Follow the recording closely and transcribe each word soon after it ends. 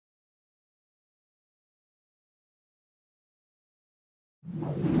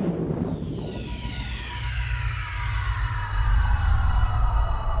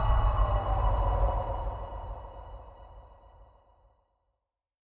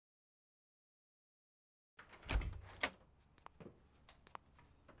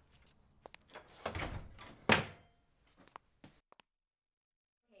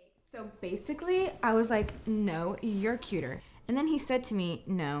So basically, I was like, no, you're cuter. And then he said to me,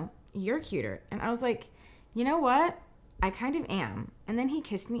 no, you're cuter. And I was like, you know what? I kind of am. And then he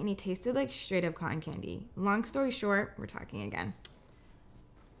kissed me and he tasted like straight up cotton candy. Long story short, we're talking again.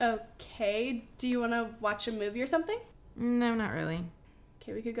 Okay, do you want to watch a movie or something? No, not really.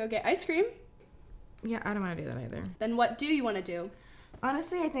 Okay, we could go get ice cream. Yeah, I don't want to do that either. Then what do you want to do?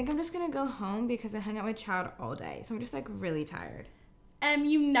 Honestly, I think I'm just going to go home because I hung out with Chad all day. So I'm just like really tired.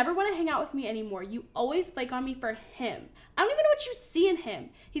 You never want to hang out with me anymore. You always flake on me for him. I don't even know what you see in him.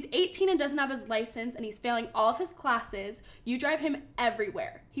 He's 18 and doesn't have his license, and he's failing all of his classes. You drive him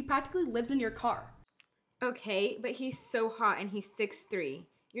everywhere. He practically lives in your car. Okay, but he's so hot and he's 6'3".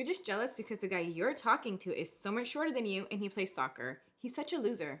 You're just jealous because the guy you're talking to is so much shorter than you and he plays soccer. He's such a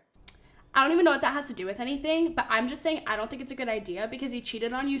loser. I don't even know what that has to do with anything, but I'm just saying I don't think it's a good idea because he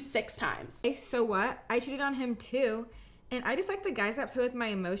cheated on you 6 times. Hey, so what? I cheated on him too. And I just like the guys that play with my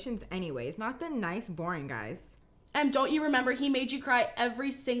emotions anyways, not the nice, boring guys. And don't you remember he made you cry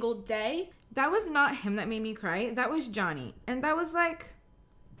every single day? That was not him that made me cry. That was Johnny. And that was like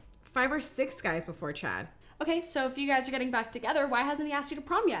 5 or 6 guys before Chad. Okay, so if you guys are getting back together, why hasn't he asked you to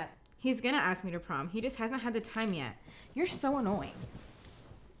prom yet? He's gonna ask me to prom. He just hasn't had the time yet. You're so annoying.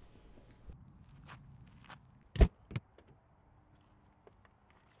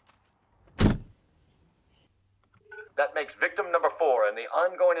 That makes victim number 4 in the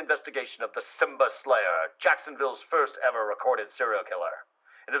ongoing investigation of the Simba Slayer, Jacksonville's first ever recorded serial killer.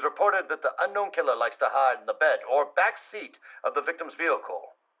 It is reported that the unknown killer likes to hide in the bed or back seat of the victim's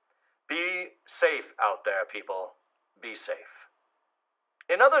vehicle. Be safe out there, people. Be safe.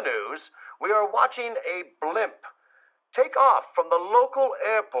 In other news, we are watching a blimp take off from the local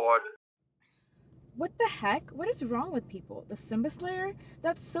airport. What the heck? What is wrong with people? The Simba Slayer?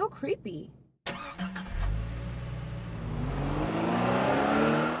 That's so creepy.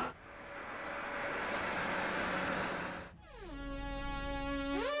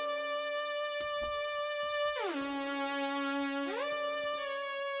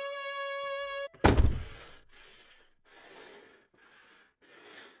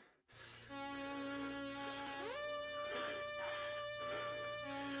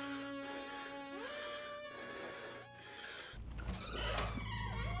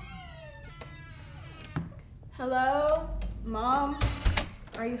 Hello? Mom?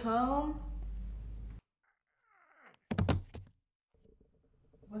 Are you home?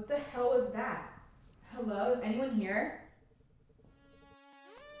 What the hell was that? Hello? Is anyone here?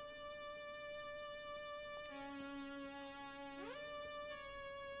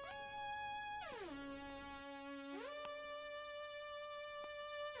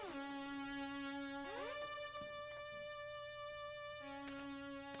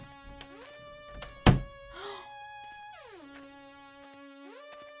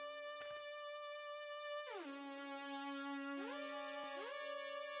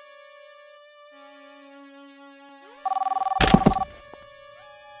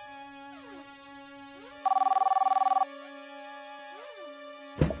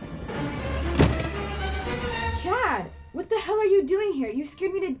 Chad, what the hell are you doing here? You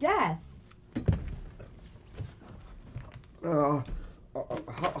scared me to death.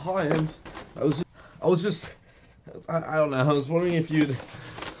 Hi, Em. I was just, I don't know, I was wondering if you'd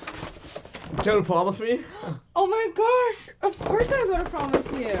go to prom with me? Oh my gosh, of course I'll go to prom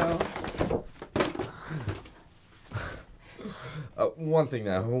with you. One thing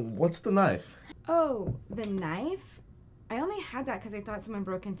now, what's the knife? Oh, the knife? I only had that because I thought someone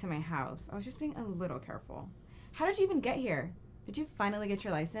broke into my house. I was just being a little careful. How did you even get here? Did you finally get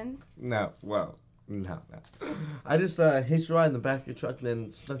your license? No, well, no. I just hitched a ride in the back of your truck and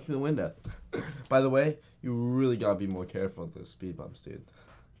then snuck through the window. By the way, you really gotta be more careful with those speed bumps, dude.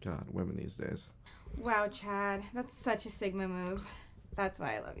 God, women these days. Wow, Chad, that's such a Sigma move. That's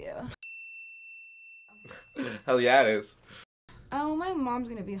why I love you. Hell yeah, it is. Oh, my mom's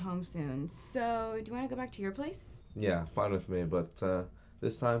gonna be home soon, so do you want to go back to your place? Yeah, fine with me, but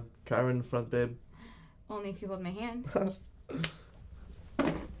this time, car in the front, babe. Only if you hold my hand.